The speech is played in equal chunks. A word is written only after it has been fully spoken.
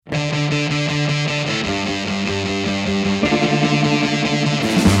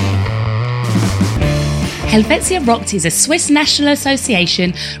Helvetia Rockt is a Swiss national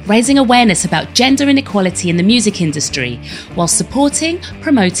association raising awareness about gender inequality in the music industry, while supporting,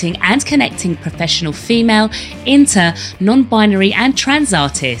 promoting and connecting professional female, inter, non-binary and trans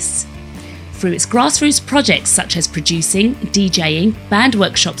artists. Through its grassroots projects such as producing, DJing, band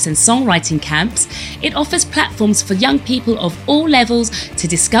workshops and songwriting camps, it offers platforms for young people of all levels to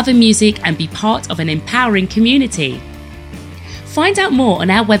discover music and be part of an empowering community. Find out more on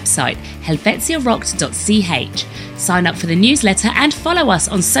our website, helvetiarockt.ch. Sign up for the newsletter and follow us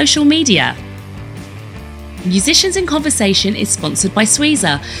on social media. Musicians in Conversation is sponsored by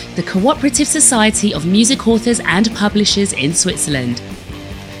SWISA, the Cooperative Society of Music Authors and Publishers in Switzerland.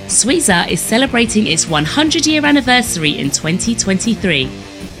 SWISA is celebrating its 100-year anniversary in 2023.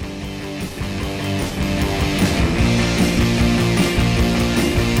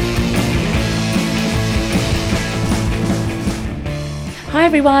 Hi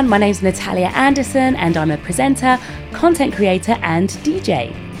everyone, my name is Natalia Anderson and I'm a presenter, content creator and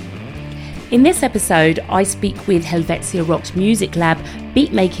DJ. In this episode, I speak with Helvetia Rockt Music Lab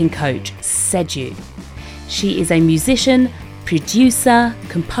beatmaking coach, Seju. She is a musician, producer,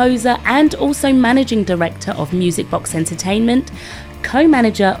 composer and also managing director of Music Box Entertainment,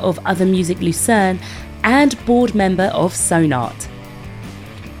 co-manager of Other Music Lucerne and board member of Sonart.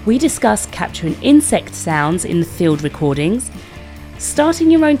 We discuss capturing insect sounds in the field recordings, starting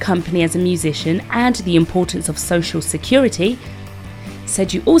your own company as a musician and the importance of social security.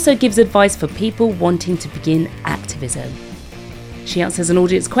 Seju also gives advice for people wanting to begin activism. She answers an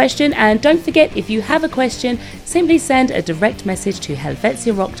audience question, and don't forget, if you have a question, simply send a direct message to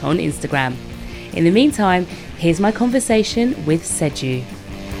Helvetia Rockt on Instagram. In the meantime, here's my conversation with Seju.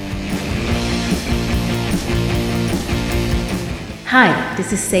 Hi,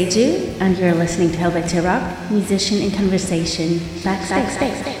 this is Seju, and you're listening to Helvetia Rockt, Musician in Conversation,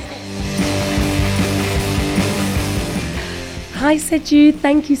 backstage. Hi Seju,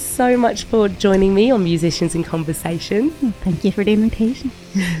 thank you so much for joining me on Musicians in Conversation. Thank you for the invitation.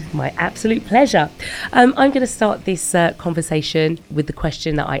 My absolute pleasure. I'm going to start this conversation with the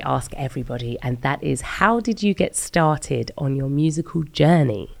question that I ask everybody, and that is, how did you get started on your musical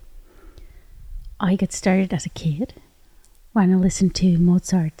journey? I got started as a kid when I listened to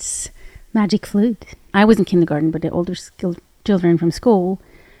Mozart's Magic Flute. I was in kindergarten, but the older children from school,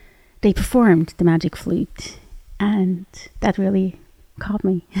 they performed the Magic Flute, and that really caught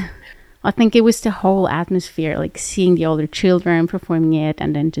me. I think it was the whole atmosphere, like seeing the older children performing it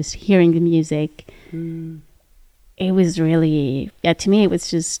and then just hearing the music. It was really, to me, it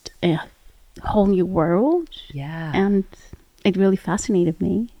was just a whole new world. Yeah. And it really fascinated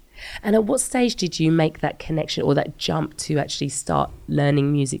me. And at what stage did you make that connection or that jump to actually start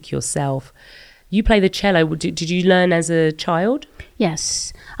learning music yourself? You play the cello. Did you learn as a child?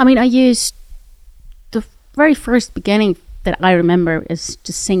 Yes. I mean, I used the very first beginning that I remember is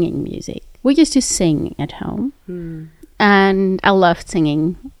just singing music. We used to sing at home. And I loved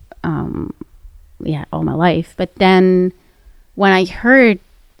singing, all my life. But then when I heard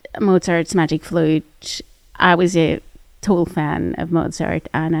Mozart's Magic Flute, I was a total fan of Mozart,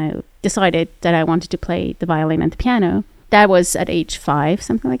 and I decided that I wanted to play the violin and the piano. That was at age 5,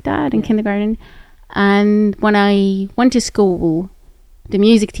 something like that, in kindergarten. And when I went to school, the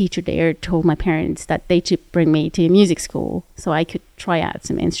music teacher there told my parents that they should bring me to a music school so I could try out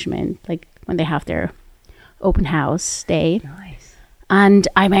some instrument, like when they have their open house day. Nice. And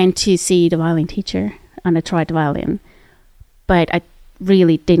I went to see the violin teacher, and I tried the violin, but I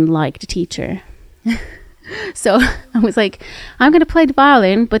really didn't like the teacher. So I was like, I'm going to play the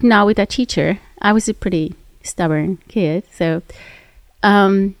violin, but not with that teacher. I was a pretty stubborn kid. So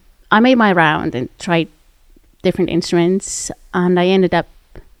I made my round and tried different instruments. And I ended up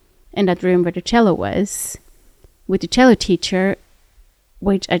in that room where the cello was with the cello teacher,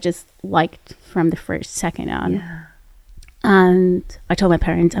 which I just liked from the first second on. Yeah. And I told my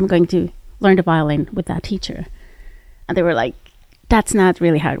parents, I'm going to learn the violin with that teacher. And they were like, that's not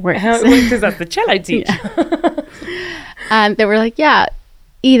really how it works. How it works is that's the cello teacher. And they were like, yeah,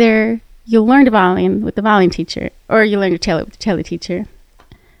 either you'll learn the violin with the violin teacher or you learn the cello with the cello teacher.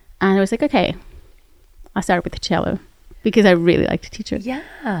 And I was like, okay, I'll start with the cello because I really like the teacher. Yeah.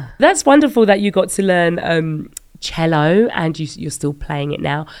 That's wonderful that you got to learn cello and you're still playing it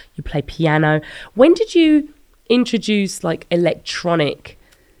now. You play piano. When did you introduce like electronic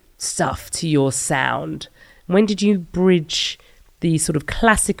stuff to your sound? When did you bridge the sort of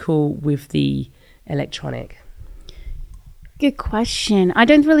classical with the electronic? Good question. I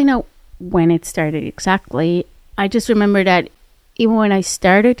don't really know when it started exactly. I just remember that even when I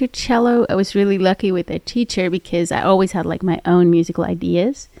started the cello, I was really lucky with a teacher because I always had like my own musical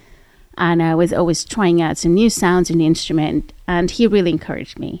ideas. and I was always trying out some new sounds in the instrument, and he really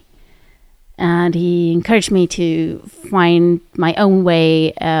encouraged me. And he encouraged me to find my own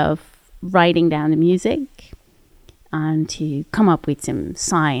way of writing down the music and to come up with some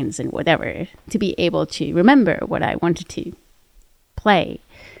signs and whatever to be able to remember what I wanted to play.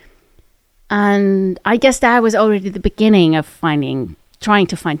 And I guess that was already the beginning of trying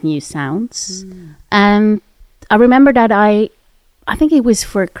to find new sounds. And I remember that I think it was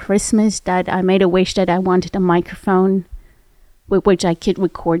for Christmas that I made a wish that I wanted a microphone with which I could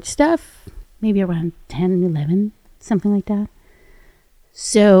record stuff, maybe around 10, 11, something like that.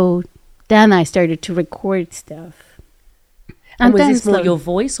 So then I started to record stuff. And was this more your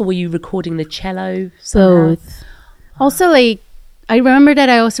voice, or were you recording the cello somehow? Both. Also, like, I remember that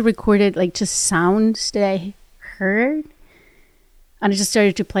I also recorded, like, just sounds that I heard. And I just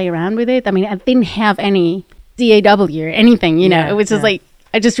started to play around with it. I mean, I didn't have any DAW or anything, you know. It was just like,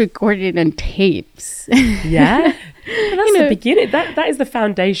 I just recorded on tapes. Yeah. Well, that's the beginning. That is the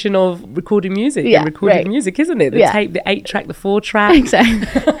foundation of recording music and recording music, isn't it? The tape, the 8-track, the 4-track.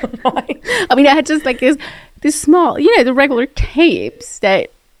 Exactly. Right. I mean, I had just like this small, the regular tapes that,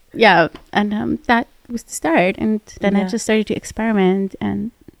 and that was the start. And then I just started to experiment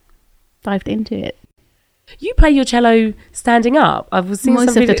and dived into it. You play your cello standing up. I've seen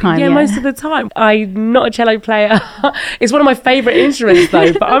most some of the time. Yeah, most of the time. I'm not a cello player. It's one of my favourite instruments,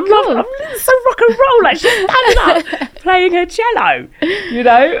 though. But I'm so rock and roll. Like, she's standing up playing her cello. You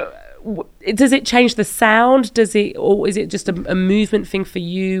know, does it change the sound? Or is it just a movement thing for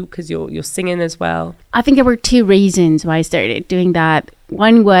you because you're singing as well? I think there were 2 reasons why I started doing that.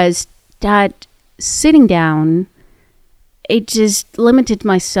 One was that sitting down, it just limited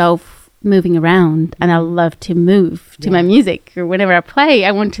myself moving around, and I love to move to my music, or whenever I play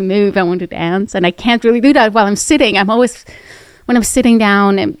I want to move, I want to dance, and I can't really do that while I'm sitting. I'm always, when I'm sitting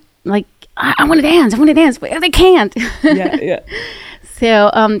down, and like I want to dance, but I can't. So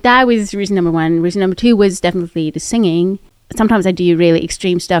that was reason number 1. Reason number 2 was definitely the singing. Sometimes I do really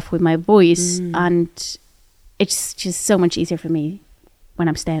extreme stuff with my voice, and it's just so much easier for me when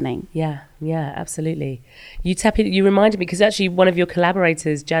I'm standing. Yeah, absolutely. You reminded me, because actually one of your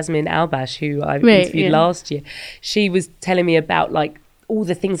collaborators, Jasmine Albash, who I interviewed last year, she was telling me about like all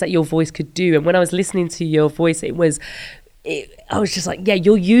the things that your voice could do. And when I was listening to your voice, I was just like,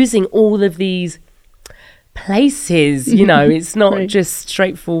 you're using all of these places, you know, it's not just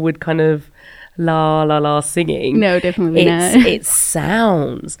straightforward kind of la la la singing. No, definitely not. It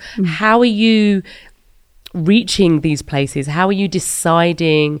sounds. How are you reaching these places? How are you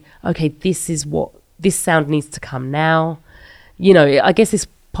deciding, okay, this sound needs to come now? You know, I guess it's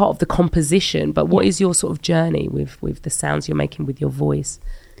part of the composition, but what is your sort of journey with the sounds you're making with your voice?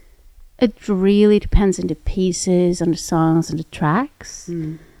 It really depends on the pieces, on the songs, and the tracks.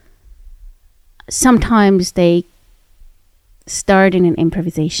 Sometimes they start in an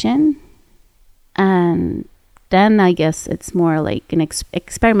improvisation, and then I guess it's more like an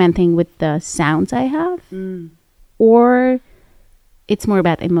experimenting with the sounds I have, or it's more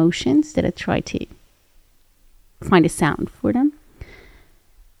about emotions that I try to find a sound for them.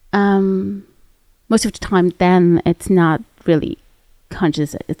 Most of the time, then it's not really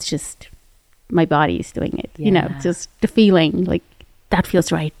conscious. It's just my body is doing it. You know, just the feeling like that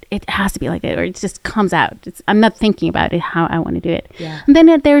feels right. It has to be like that, or it just comes out. I'm not thinking about it how I want to do it. And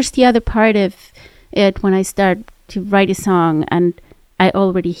then there's the other part of it when I start to write a song and I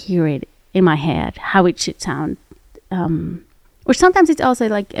already hear it in my head how it should sound, or sometimes it's also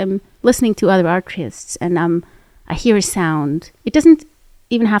like listening to other artists and I hear a sound. It doesn't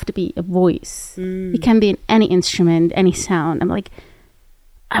even have to be a voice. It can be in any instrument, any sound. I'm like,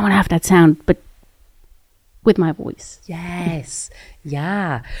 I want to have that sound, but with my voice. Yes.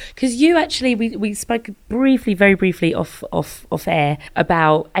 Yeah. Because you actually, we spoke very briefly off air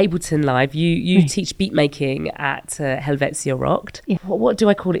about Ableton Live. You teach beat making at Helvetia Rockt. Yeah. What do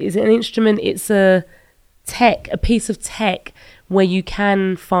I call it? Is it an instrument? It's a piece of tech where you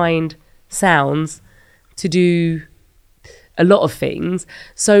can find sounds to do a lot of things.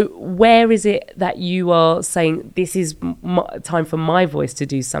 So where is it that you are saying this is time for my voice to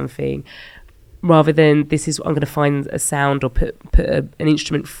do something, rather than this is I'm going to find a sound or put an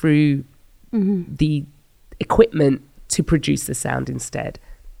instrument through the equipment to produce the sound instead?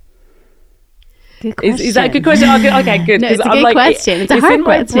 Good question. Is that a good question? Okay, good. No, it's a good question. It's a hard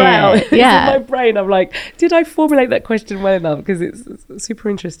question. It's in my brain. I'm like, did I formulate that question well enough? Because it's super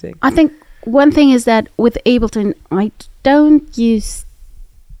interesting. I think one thing is that with Ableton, I don't use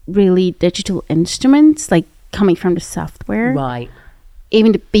really digital instruments, like coming from the software. Right.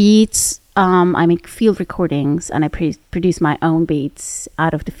 Even the beats, I make field recordings, and I produce my own beats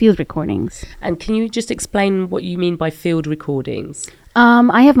out of the field recordings. And can you just explain what you mean by field recordings?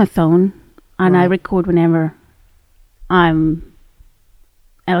 I have my phone, and Right. I record whenever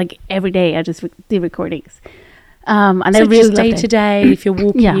like every day I just do recordings. And I So really just love day it. to day, if you're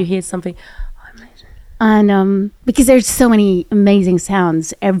walking, Yeah. you hear something. And because there's so many amazing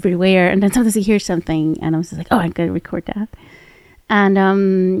sounds everywhere, and then sometimes you hear something, and I was just like, oh, I'm going to record that.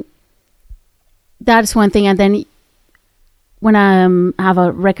 And that's one thing. And then when I have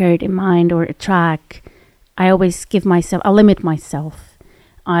a record in mind or a track, I always I limit myself.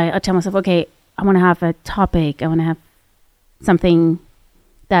 I tell myself, okay, I want to have a topic. I want to have something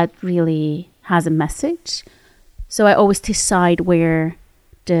that really has a message. So I always decide where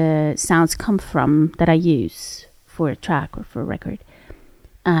the sounds come from that I use for a track or for a record.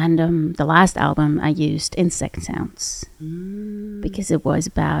 And the last album I used insect sounds because it was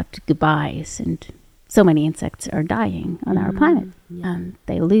about goodbyes, and so many insects are dying on our planet, and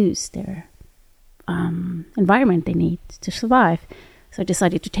they lose their environment they need to survive. So I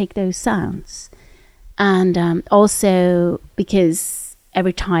decided to take those sounds. And also because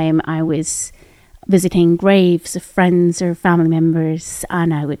every time I was visiting graves of friends or family members,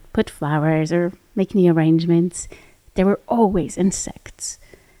 and I would put flowers or make new arrangements, there were always insects.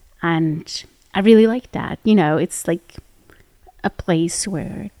 And I really like that. You know, it's like a place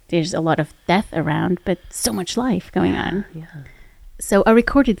where there's a lot of death around, but so much life going on. Yeah. So I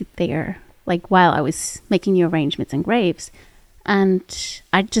recorded it there, like while I was making new arrangements and graves. And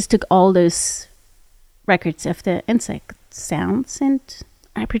I just took all those records of the insect sounds and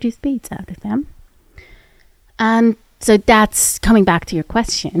I produced beats out of them. And so that's coming back to your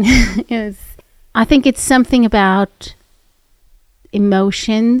question. I think it's something about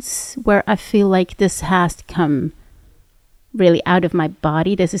emotions where I feel like this has to come really out of my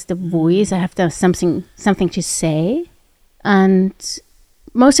body. This is the voice. I have to have something to say. And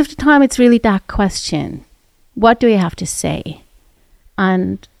most of the time it's really that question. What do I have to say?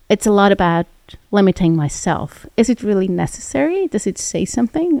 And it's a lot about limiting myself. Is it really necessary? Does it say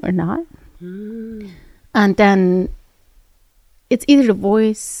something or not? And then it's either the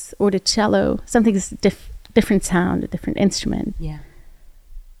voice or the cello. Something is different sound, a different instrument. Yeah.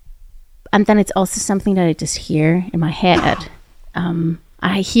 And then it's also something that I just hear in my head.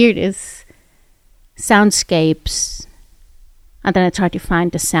 I hear these soundscapes, and then I try to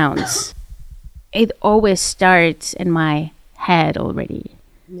find the sounds. It always starts in my head already.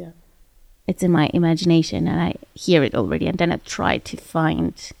 Yeah. It's in my imagination, and I hear it already. And then I try to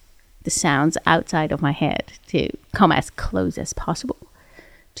find the sounds outside of my head to come as close as possible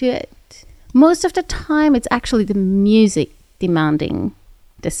to it. Most of the time, it's actually the music demanding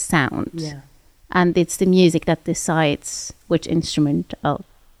the sound. Yeah. And it's the music that decides which instrument I'll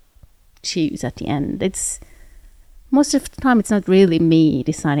choose at the end. It's most of the time, it's not really me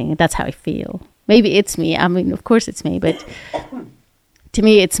deciding. That's how I feel. Maybe it's me. I mean, of course it's me, but to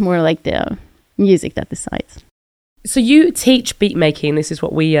me, it's more like the music that decides. So you teach beat making. This is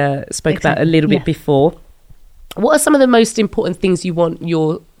what we spoke about a little bit before. What are some of the most important things you want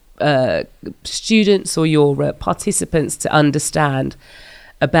your students or your participants to understand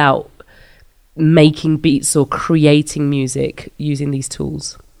about making beats or creating music using these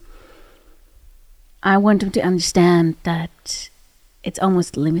tools? I want them to understand that it's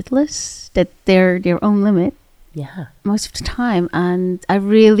almost limitless, that they're their own limit. Yeah. Most of the time. And I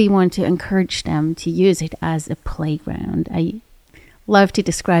really want to encourage them to use it as a playground. I love to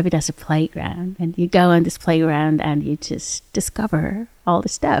describe it as a playground. And you go on this playground and you just discover all the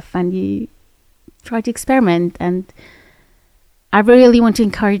stuff and you try to experiment. And I really want to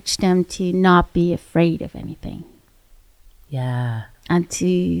encourage them to not be afraid of anything. Yeah. And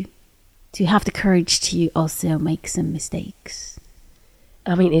to have the courage to also make some mistakes.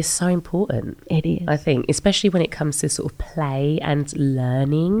 I mean, it's so important. It is. I think, especially when it comes to sort of play and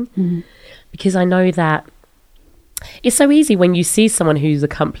learning, because I know that it's so easy when you see someone who's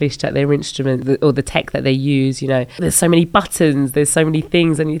accomplished at their instrument or the tech that they use, you know, there's so many buttons, there's so many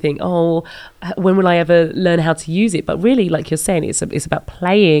things, and you think, oh, when will I ever learn how to use it? But really, like you're saying, it's about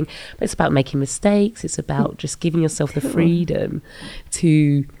playing, but it's about making mistakes. It's about just giving yourself the freedom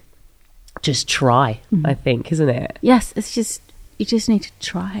to just try, I think, isn't it? Yes, it's just, you just need to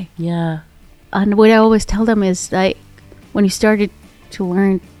try. Yeah. And what I always tell them is, like, when you started to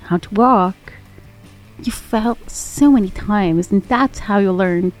learn how to walk, you fell so many times, and that's how you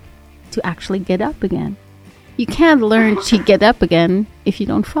learn to actually get up again. You can't learn to get up again if you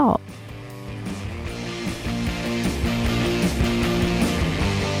don't fall.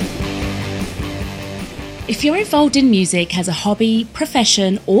 If you're involved in music as a hobby,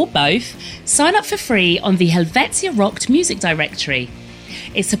 profession, or both, sign up for free on the Helvetia Rockt Music Directory.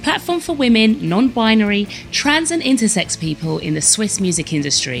 It's a platform for women, non-binary, trans and intersex people in the Swiss music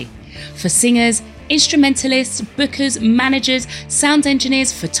industry. For singers, instrumentalists, bookers, managers, sound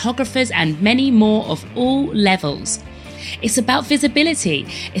engineers, photographers, and many more of all levels. It's about visibility.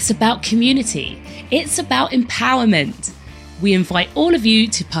 It's about community. It's about empowerment. We invite all of you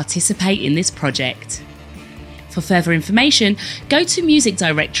to participate in this project. For further information, go to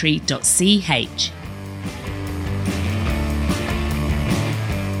musicdirectory.ch.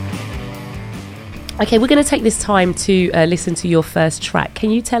 Okay, we're going to take this time to listen to your first track. Can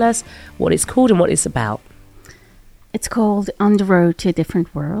you tell us what it's called and what it's about? It's called On the Road to a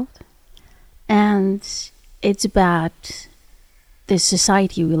Different World. And it's about the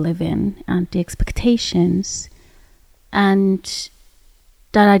society we live in and the expectations, and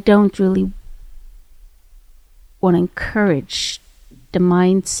that I don't really want to encourage the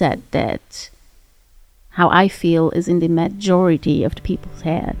mindset that how I feel is in the majority of the people's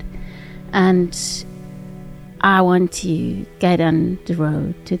head. And I want to get on the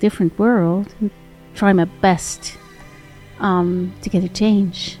road to a different world and try my best to get a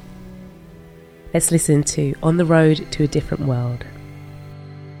change. Let's listen to On the Road to a Different World.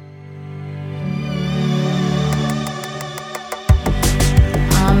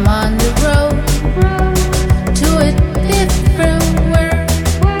 I'm on the road to a different world.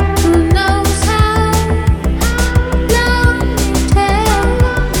 Who knows how long it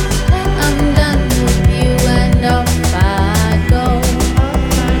takes? I'm done with you and off I go.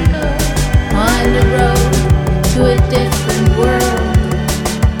 On the road to a different world.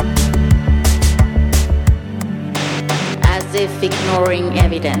 As if ignoring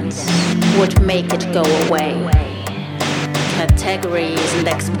evidence would make it go away. Categories and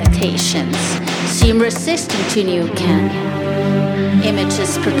expectations seem resistant to new ken.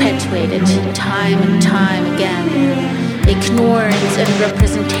 Images perpetuated time and time again. Ignorance and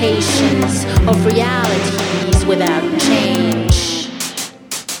representations of realities without change.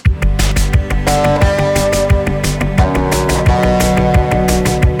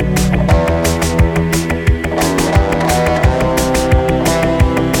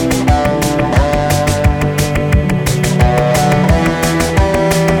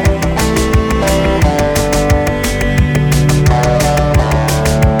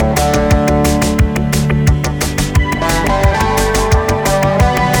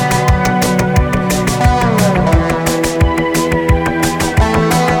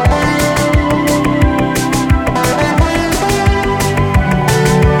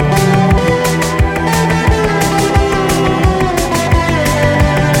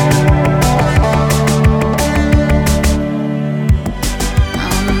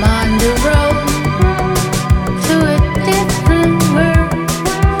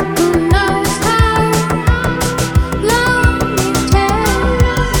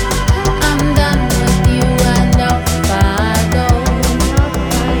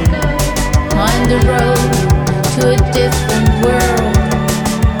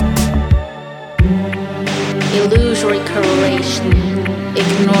 Illusory correlation,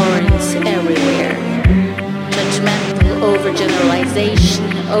 ignorance everywhere. Judgmental overgeneralization,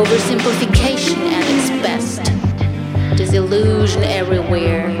 oversimplification at its best. Disillusion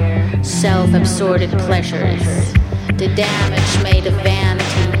everywhere, self-absorbed pleasures. The damage made of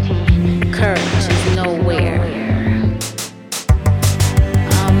vanity, courage is nowhere.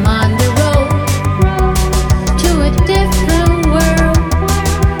 I'm on the road to a different world.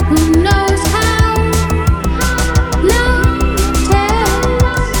 Who knows how long it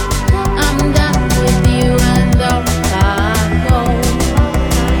takes? I'm done with you and off I go.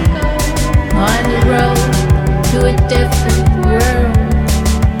 On the road to a different world.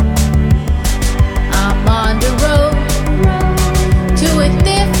 I'm on the road to a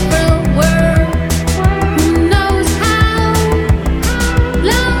different world. Who knows how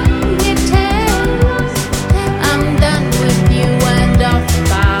long it takes? I'm done with you and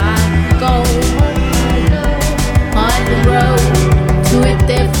off I go. On the road to a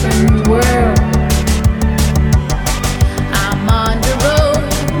different world. I'm on the road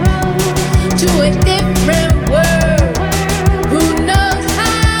to a different world. Who knows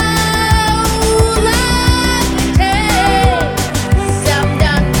how long it takes? I'm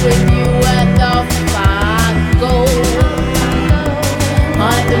done with you and off I go.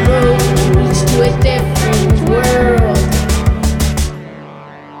 On the road to a different world.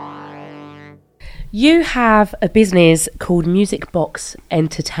 You have a business called Music Box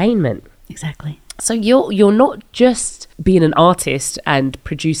Entertainment. Exactly. So you're not just being an artist and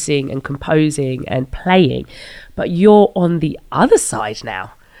producing and composing and playing, but you're on the other side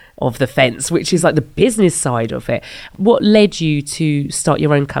now of the fence, which is like the business side of it. What led you to start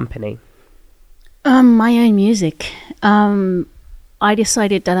your own company? My own music. I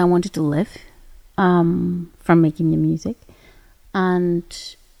decided that I wanted to live from making the music, and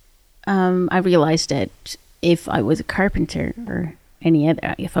I realized that if I was a carpenter or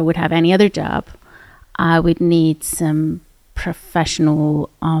if I would have any other job, I would need some professional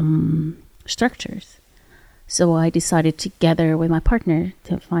structures. So I decided together with my partner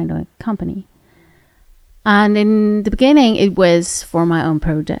to find a company. And in the beginning, it was for my own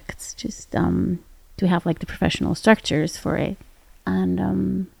projects, just to have like the professional structures for it,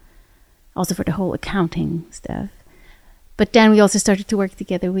 and also for the whole accounting stuff. But then we also started to work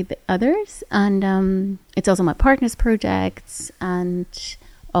together with others, and it's also my partner's projects, and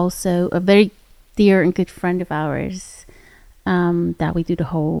also a very dear and good friend of ours that we do the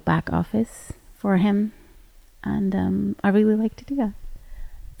whole back office for him, and I really like to do that.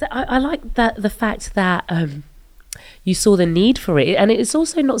 I like that, the fact that you saw the need for it, and it's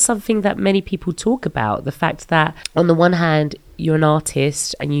also not something that many people talk about. The fact that on the one hand you're an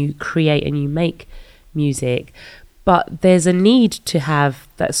artist and you create and you make music, but there's a need to have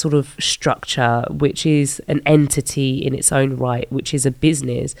that sort of structure, which is an entity in its own right, which is a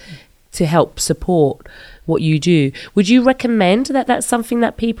business, to help support what you do. Would you recommend that that's something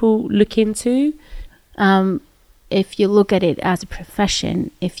that people look into? If you look at it as a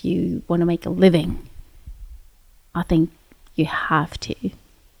profession, if you want to make a living, I think you have to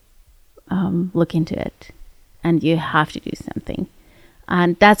look into it, and you have to do something.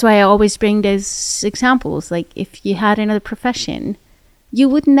 And that's why I always bring those examples. Like, if you had another profession, you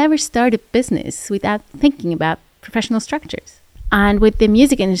would never start a business without thinking about professional structures. And with the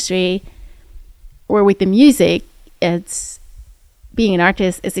music industry, or with the music, it's being an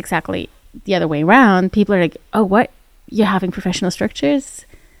artist is exactly the other way around. People are like, oh, what? You're having professional structures?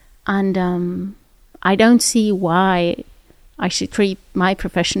 And I don't see why I should treat my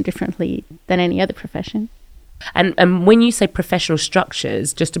profession differently than any other profession. And when you say professional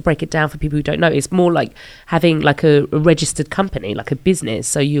structures, just to break it down for people who don't know, it's more like having like a registered company, like a business.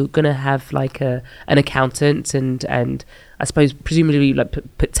 So you're going to have like an accountant and I suppose presumably like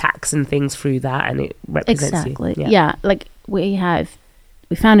put tax and things through that, and it represents exactly. you. Yeah, like we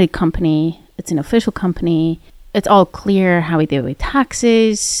founded a company. It's an official company. It's all clear how we deal with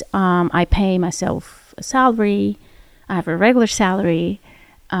taxes. I pay myself a salary. I have a regular salary.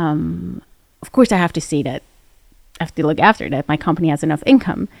 Of course, I have to see that. I have to look after that my company has enough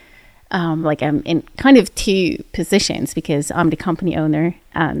income. Like, I'm in kind of two positions, because I'm the company owner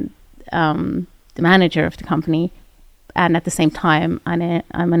and the manager of the company, and at the same time I'm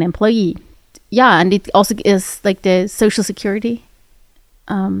an employee. Yeah, and it also is like the social security.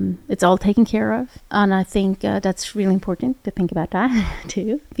 It's all taken care of, and I think that's really important to think about that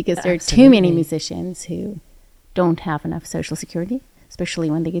too, because there are too many musicians who don't have enough social security, especially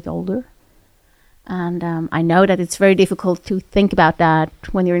when they get older. And I know that it's very difficult to think about that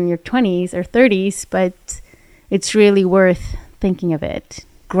when you're in your 20s or 30s, but it's really worth thinking of it.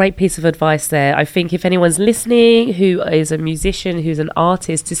 Great piece of advice there. I think if anyone's listening who is a musician, who's an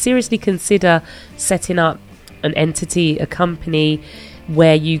artist, to seriously consider setting up an entity, a company,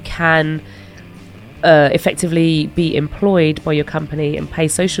 where you can effectively be employed by your company and pay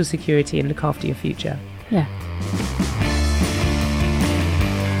social security and look after your future. Yeah.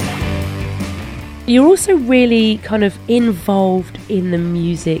 You're also really kind of involved in the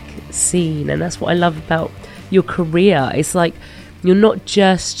music scene, and that's what I love about your career. It's like you're not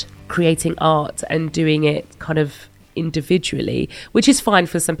just creating art and doing it kind of individually, which is fine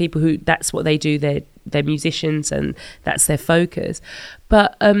for some people who that's what they do. They're musicians and that's their focus.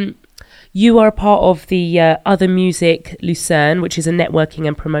 But you are a part of the Other Music Lucerne, which is a networking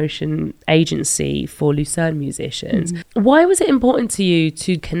and promotion agency for Lucerne musicians. Mm-hmm. Why was it important to you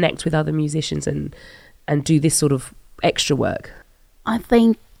to connect with other musicians and do this sort of extra work? I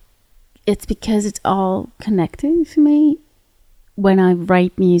think it's because it's all connected for me. When I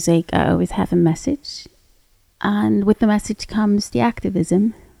write music, I always have a message. And with the message comes the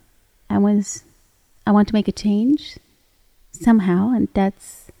activism. I want to make a change somehow, and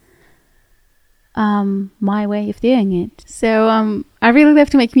that's my way of doing it. So I really love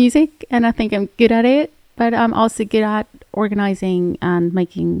to make music, and I think I'm good at it, but I'm also good at organizing and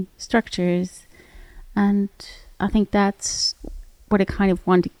making structures, and I think that's what I kind of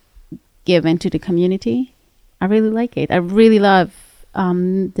want to give into the community. I really like it. I really love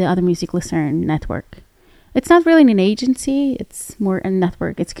the Other Music Lucerne network, It's not really an agency. It's more a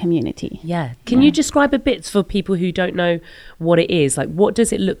network. It's community. Yeah. Can you describe a bit for people who don't know what it is? Like, what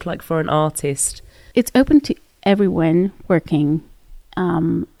does it look like for an artist? It's open to everyone working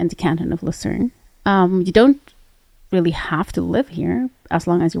in the canton of Lucerne. You don't really have to live here as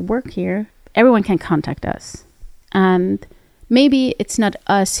long as you work here. Everyone can contact us. And maybe it's not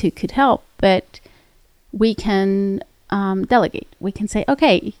us who could help, but we can delegate. We can say,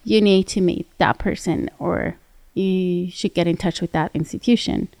 okay, you need to meet that person, or you should get in touch with that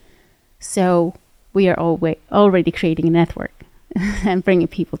institution. So we are already creating a network and bringing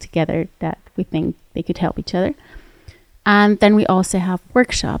people together that we think they could help each other. And then we also have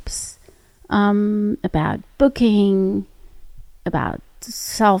workshops about booking, about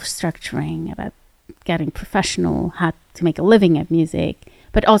self-structuring, about getting professional, how to make a living at music.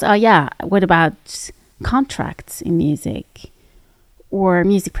 But also, what about contracts in music or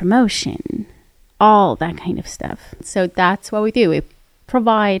music promotion? All that kind of stuff. So that's what we do. We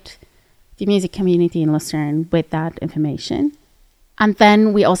provide the music community in Lucerne with that information. And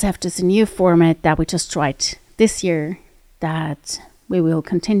then we also have just a new format that we just tried this year that we will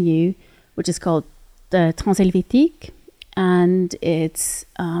continue, which is called the Transhelvétique. And it's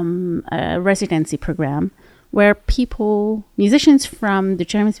a residency program where musicians from the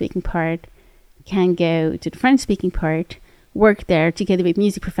German-speaking part can go to the French-speaking part, work there together with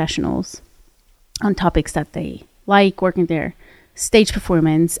music professionals on topics that they like, working their stage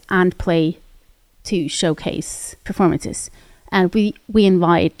performance and play to showcase performances. And we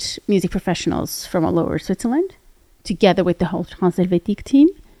invite music professionals from all over Switzerland together with the whole Transhelvétique team.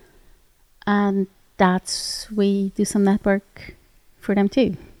 And we do some network for them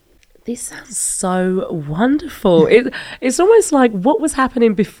too. This sounds so wonderful. It's almost like what was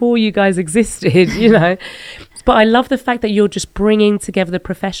happening before you guys existed, you know. But I love the fact that you're just bringing together the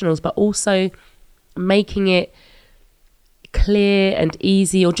professionals, but also making it clear and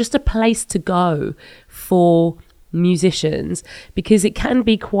easy, or just a place to go for musicians, because it can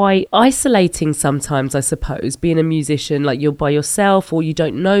be quite isolating sometimes, I suppose, being a musician, like you're by yourself, or you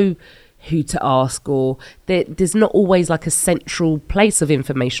don't know who to ask, or there's not always like a central place of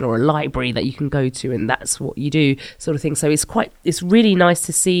information or a library that you can go to and that's what you do, sort of thing. So it's really nice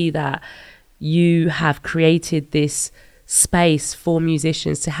to see that you have created this space for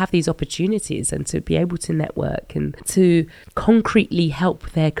musicians to have these opportunities and to be able to network and to concretely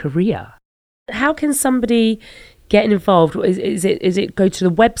help their career. How can somebody get involved? Is it go to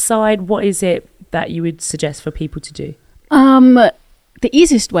the website? What is it that you would suggest for people to do? The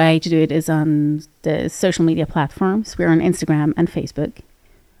easiest way to do it is on the social media platforms. We're on Instagram and Facebook,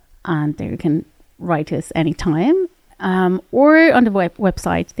 and there you can write to us anytime. Or on the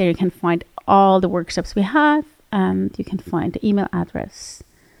website, there you can find all the workshops we have, and you can find the email address.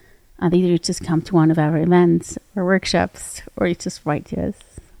 And either you just come to one of our events or workshops, or you just write to us.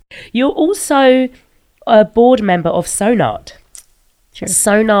 You're also a board member of Sonart. Sure.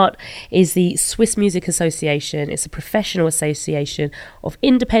 Sonart is the Swiss Music Association. It's a professional association of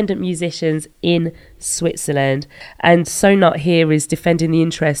independent musicians in Switzerland. And Sonart here is defending the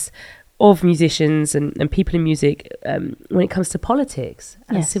interests of musicians and people in music when it comes to politics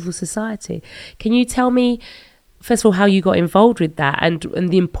and civil society. Can you tell me, first of all, how you got involved with that and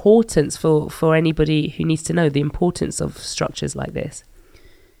the importance for anybody who needs to know the importance of structures like this?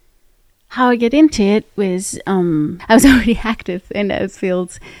 How I get into it was I was already active in those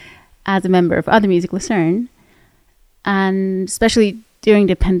fields as a member of Other Music Lucerne, and especially during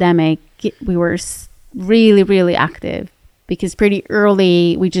the pandemic, we were really, really active because pretty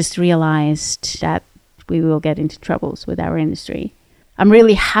early we just realized that we will get into troubles with our industry. I'm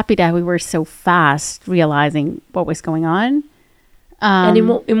really happy that we were so fast realizing what was going on. And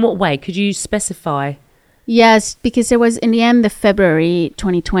in what way? Could you specify? Yes, because there was, in the end of February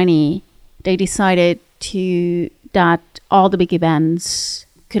 2020, they decided that all the big events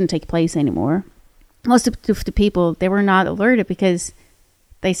couldn't take place anymore. Most of the people, they were not alerted because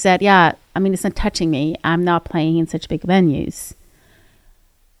they said, it's not touching me. I'm not playing in such big venues.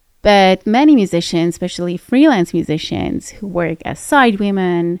 But many musicians, especially freelance musicians who work as side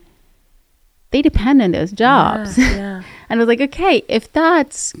women, they depend on those jobs. Yeah. And I was like, okay, if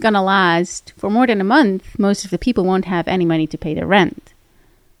that's going to last for more than a month, most of the people won't have any money to pay their rent.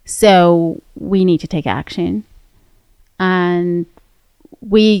 So we need to take action. And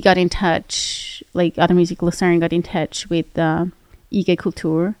we got in touch, like Other Music Lucerne got in touch with IG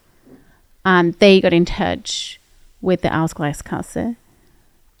Kultur, and they got in touch with the Ausgleichskasse.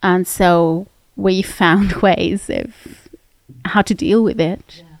 And so we found ways of how to deal with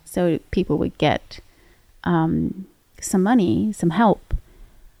it so people would get some money, some help.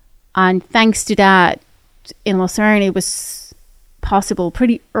 And thanks to that, in Lucerne, it was possible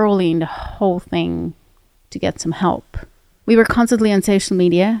pretty early in the whole thing to get some help. We were constantly on social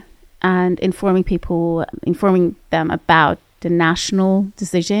media and informing them about the national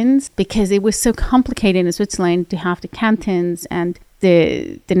decisions, because it was so complicated in Switzerland to have the cantons and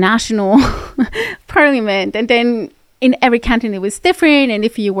the national parliament, and then in every canton it was different, and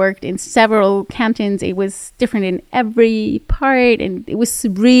if you worked in several cantons it was different in every part, and it was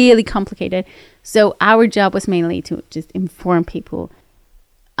really complicated. So our job was mainly to just inform people,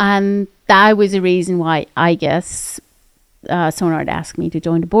 and that was the reason why I guess Sonart asked me to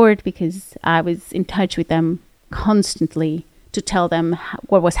join the board, because I was in touch with them constantly to tell them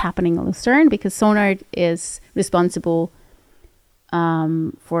what was happening in Lucerne, because Sonart is responsible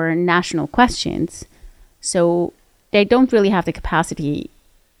for national questions. So they don't really have the capacity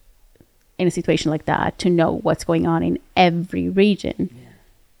in a situation like that to know what's going on in every region. Yeah.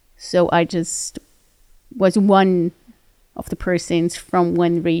 So I just was one of the persons from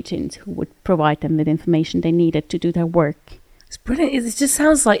one region who would provide them with information they needed to do their work. It's brilliant. It just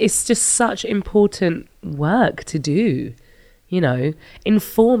sounds like it's just such important work to do, you know,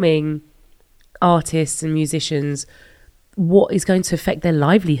 informing artists and musicians what is going to affect their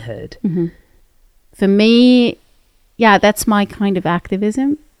livelihood. Mm-hmm. For me, yeah, that's my kind of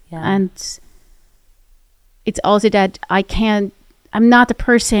activism. Yeah. And it's also that I'm not the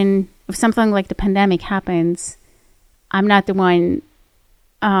person, if something like the pandemic happens, I'm not the one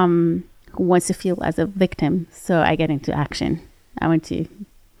who wants to feel as a victim. So I get into action. I want to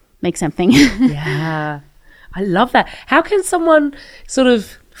make something. Yeah, I love that. How can someone sort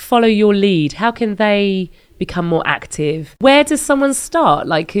of follow your lead? How can they become more active? Where does someone start?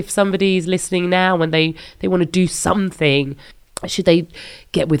 Like if somebody's listening now and they want to do something, should they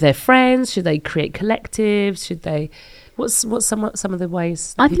get with their friends? Should they create collectives? Should they... What's some of the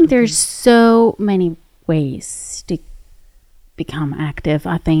ways? I think there's so many ways to become active.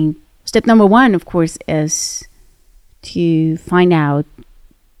 I think step number one, of course, is to find out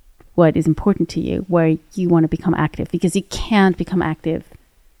what is important to you, where you want to become active, because you can't become active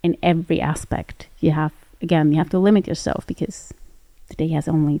in every aspect. You have to limit yourself, because the day has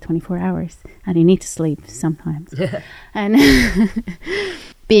only 24 hours and you need to sleep sometimes. Yeah. And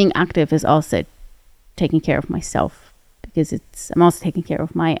being active is also taking care of myself, because I'm also taking care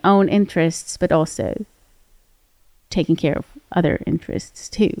of my own interests, but also taking care of other interests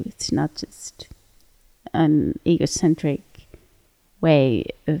too. It's not just an egocentric way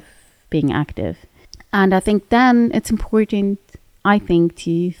of being active. And I think then it's important,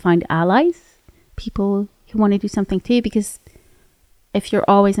 to find allies, people who want to do something too, because if you're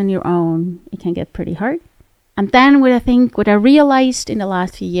always on your own, it can get pretty hard. And then what I realized in the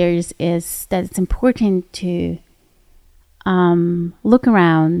last few years is that it's important to look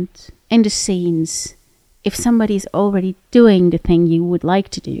around in the scenes if somebody's already doing the thing you would like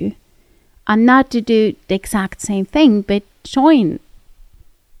to do, and not to do the exact same thing, but join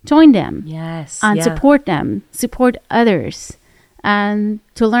them. Yes. And support them, support others, and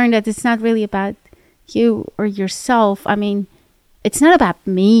to learn that it's not really about you or yourself. I mean, it's not about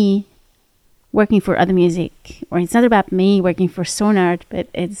me working for other music, or it's not about me working for Sonart, but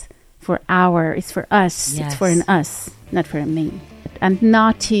it's for us. Yes. It's for an us, not for a me. And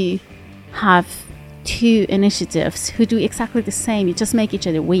not to have two initiatives who do exactly the same. You just make each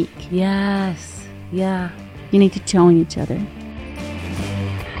other weak. Yes. Yeah. You need to join each other.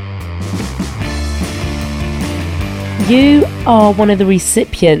 You are one of the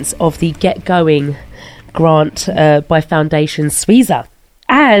recipients of the Get Going grant by Foundation Suiza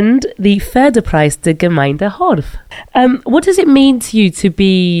and the Förderpreis der Gemeinde Horf. What does it mean to you to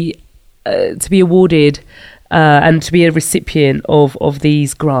be awarded and to be a recipient of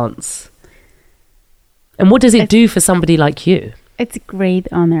these grants? And what does it do for somebody like you? It's a great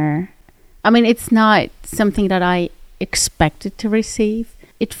honor. I mean, it's not something that I expected to receive.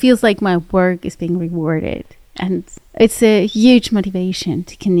 It feels like my work is being rewarded. And it's a huge motivation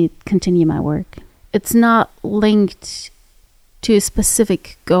to continue my work. It's not linked to a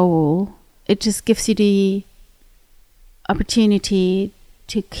specific goal. It just gives you the opportunity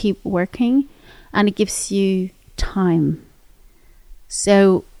to keep working, and it gives you time.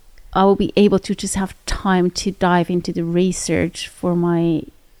 So I will be able to just have time to dive into the research for my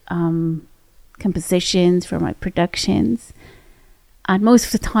compositions, for my productions. And most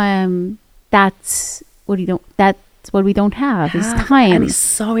of the time, that's what we don't have is time. And it's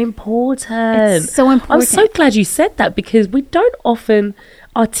so important. It's so important. I'm so glad you said that, because we don't often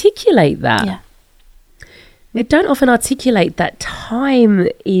articulate that. Yeah. We don't often articulate that time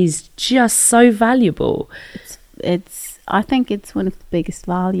is just so valuable. I think it's one of the biggest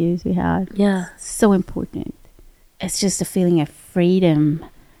values we have. Yeah. So important. It's just a feeling of freedom,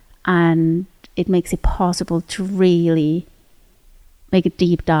 and it makes it possible to really make a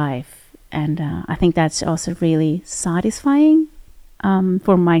deep dive. And I think that's also really satisfying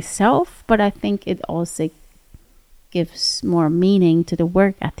for myself, but I think it also gives more meaning to the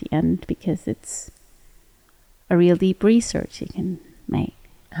work at the end, because it's a real deep research you can make.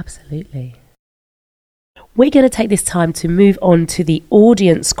 Absolutely. We're going to take this time to move on to the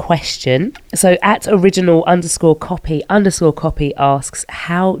audience question. So at original_copy_copy asks,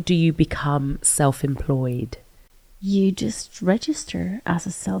 how do you become self-employed? You just register as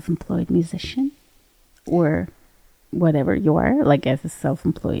a self-employed musician, or whatever you are, like as a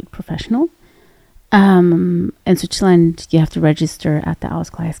self-employed professional. In Switzerland, you have to register at the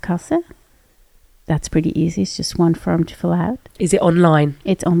Ausgleichskasse. That's pretty easy. It's just one form to fill out. Is it online?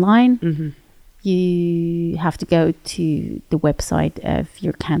 It's online. Mm-hmm. You have to go to the website of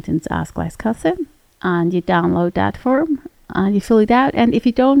your canton's Ausgleichskasse, and you download that form and you fill it out. And if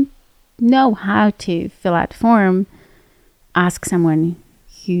you don't know how to fill out the form, ask someone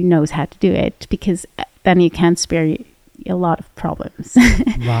who knows how to do it, because then you can spare a lot of problems.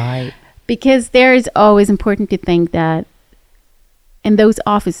 Right. Because there is always important to think that in those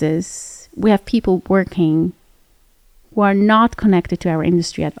offices, we have people working who are not connected to our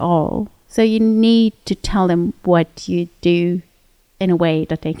industry at all. So you need to tell them what you do in a way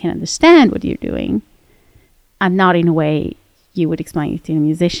that they can understand what you're doing, and not in a way you would explain it to a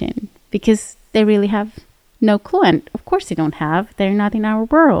musician, because they really have no clue. And of course they don't have. They're not in our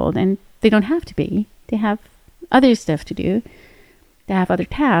world, and they don't have to be. They have other stuff to do. They have other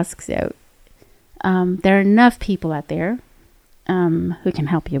tasks. So there are enough people out there who can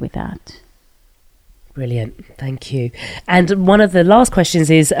help you with that. Brilliant, thank you. And one of the last questions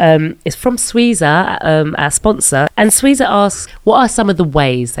is from Suiza, our sponsor. And Suiza asks, what are some of the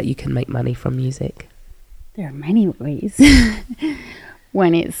ways that you can make money from music? There are many ways.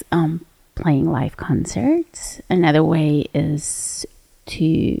 One is playing live concerts. Another way is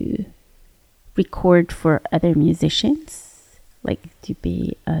to record for other musicians, like to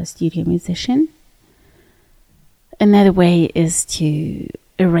be a studio musician. Another way is to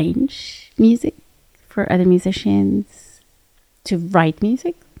arrange music for other musicians, to write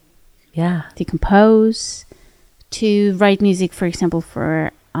music, to compose, to write music, for example,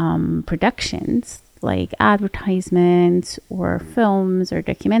 for productions like advertisements or films or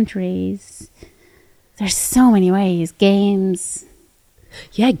documentaries. There's so many ways. Games.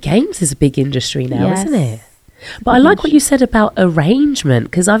 Yeah, games is a big industry now, Yes. isn't it? But I like what you said about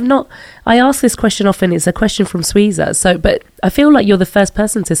arrangement, because I ask this question often. It's a question from Suiza. But I feel like you're the first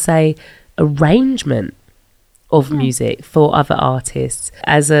person to say arrangement of music for other artists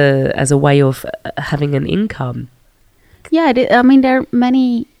as a way of having an income. Yeah, I mean, there are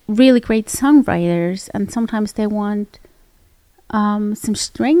many really great songwriters, and sometimes they want some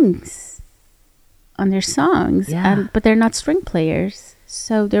strings on their songs, but they're not string players.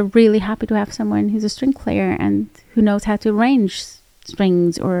 So they're really happy to have someone who's a string player and who knows how to arrange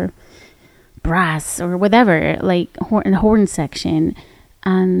strings or brass or whatever, like in the horn section.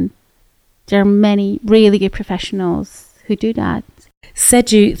 And there are many really good professionals who do that.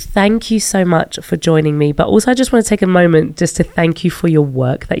 Seju, thank you so much for joining me. But also I just want to take a moment just to thank you for your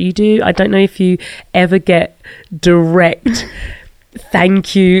work that you do. I don't know if you ever get direct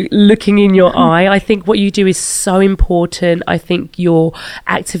thank you looking in your eye. I think what you do is so important. I think your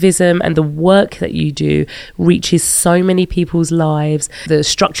activism and the work that you do reaches so many people's lives. The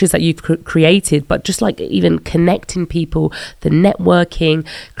structures that you've created, but just like even connecting people, the networking,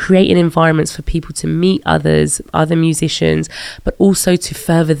 creating environments for people to meet other musicians, but also to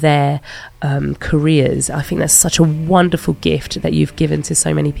further their careers. I think that's such a wonderful gift that you've given to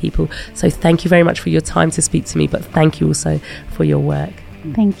so many people. So thank you very much for your time to speak to me, but thank you also for your work.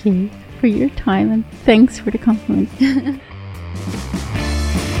 Thank you for your time, and thanks for the compliment.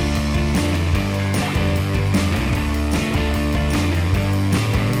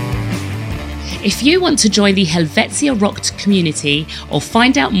 If you want to join the Helvetia Rockt community or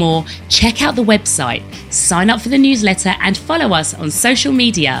find out more, check out the website, sign up for the newsletter and follow us on social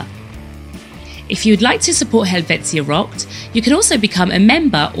media. If you'd like to support Helvetia Rockt, you can also become a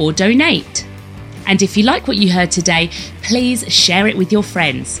member or donate. And if you like what you heard today, please share it with your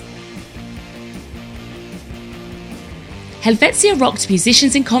friends. Helvetia Rockt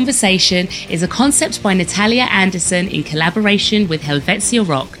Musicians in Conversation is a concept by Natalia Anderson in collaboration with Helvetia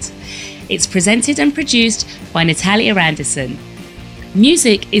Rockt. It's presented and produced by Natalia Anderson.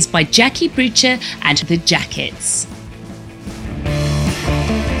 Music is by Jackie Brucher and The Jackets.